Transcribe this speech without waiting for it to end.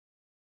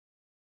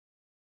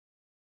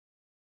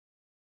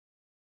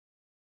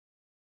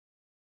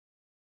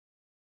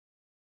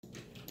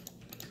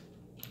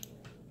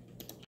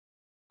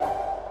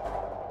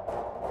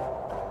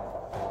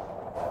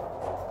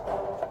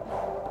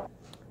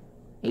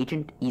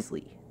Agent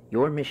Easley,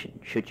 your mission,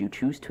 should you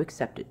choose to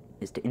accept it,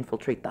 is to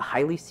infiltrate the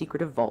highly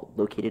secretive vault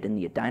located in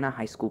the Edina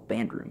High School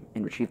band room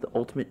and retrieve the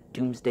ultimate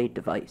doomsday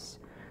device.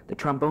 The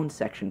trombone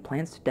section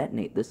plans to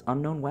detonate this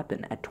unknown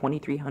weapon at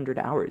 2300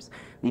 hours,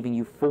 leaving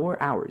you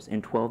 4 hours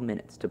and 12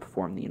 minutes to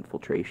perform the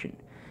infiltration.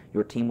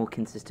 Your team will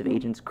consist of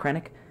Agents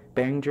Krennic,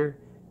 Behringer,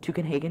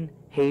 Tugendhagen,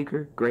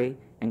 Hager, Gray,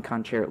 and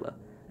Concherla.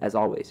 As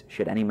always,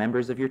 should any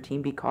members of your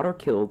team be caught or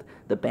killed,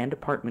 the band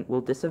department will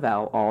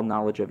disavow all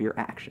knowledge of your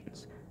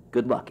actions.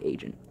 Good luck,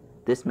 Agent.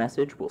 This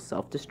message will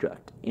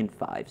self-destruct in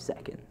 5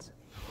 seconds.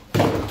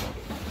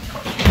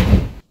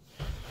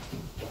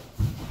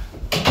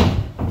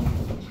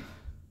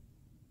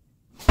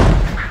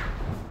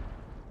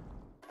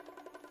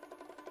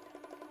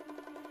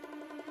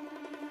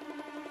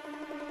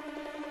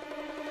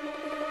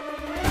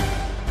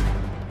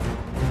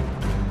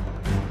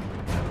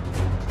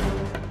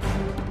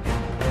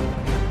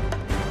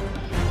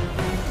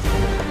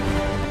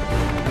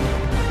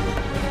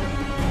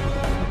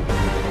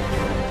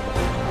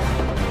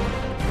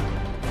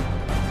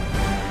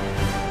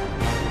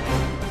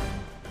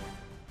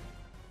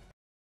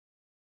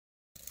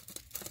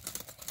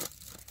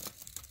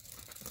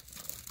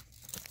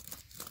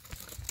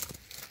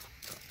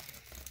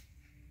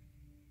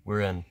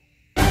 We're in.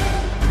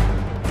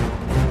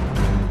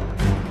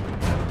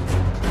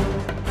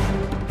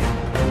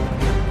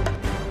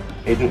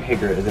 Agent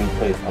Hager is in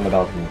place on the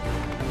balcony.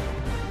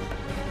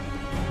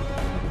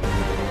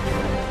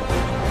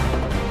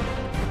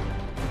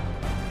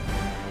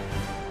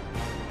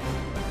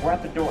 We're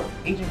at the door.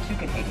 Agent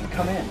Tugendhagen,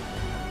 come in.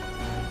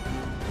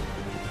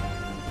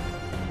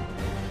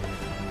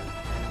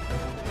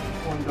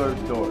 One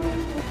guard door.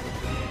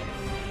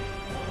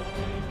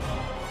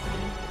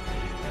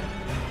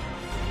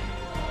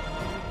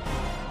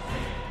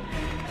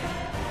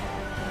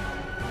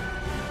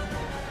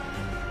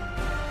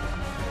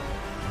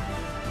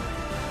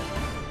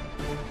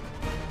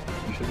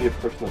 You should be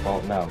approaching the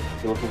vault now.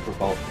 You're looking for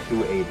vault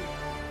 280.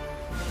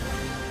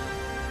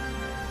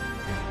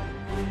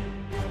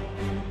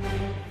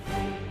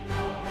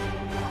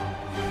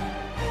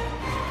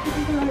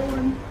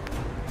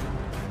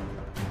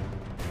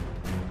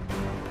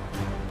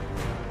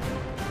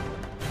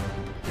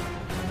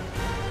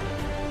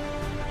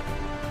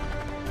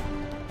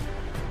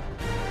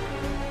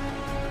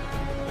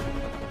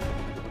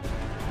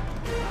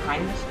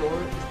 Behind this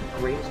door is the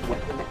greatest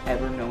weapon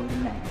ever known to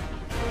man.